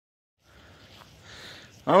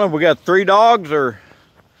I don't know if we got 3 dogs or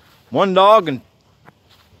 1 dog and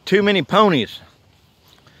too many ponies.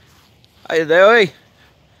 Hey, Zoe.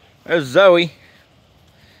 There's Zoe.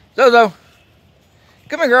 Zozo.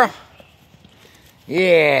 Come here, girl.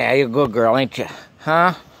 Yeah, you're a good girl, ain't you?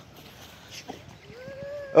 Huh?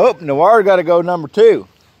 Oh, Noir got to go number 2.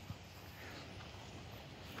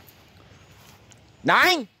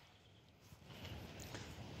 9?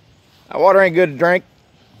 That water ain't good to drink.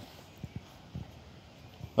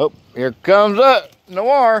 Oh, here comes up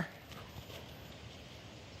Noir.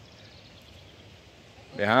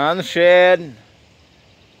 Behind the shed.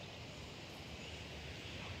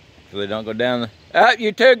 So they don't go down the... Oh,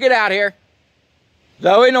 you two, get out here.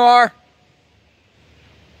 Zoe, Noir.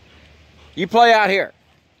 You play out here.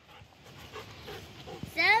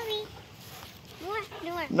 Zoe.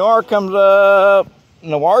 Noir. Noir comes up.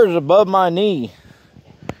 Noir's above my knee.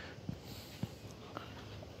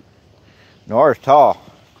 Noir's tall.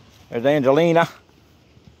 There's Angelina.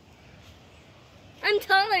 I'm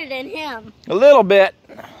taller than him. A little bit.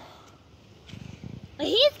 But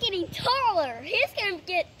he's getting taller. He's going to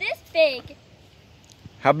get this big.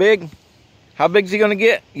 How big? How big's he gonna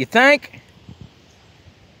get, you think?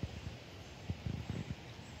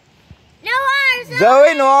 Noir,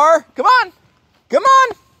 Zoe, Noir, come on. Come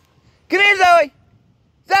on. Come here, Zoe.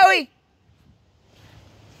 Zoe.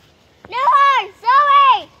 Noir,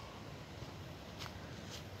 Zoe.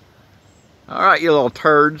 All right, you little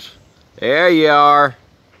turds. There you are.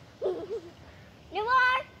 Noir.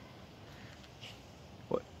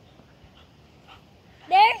 What?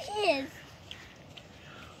 There he is.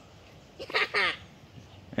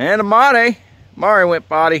 And Amani. Mari went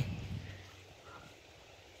potty.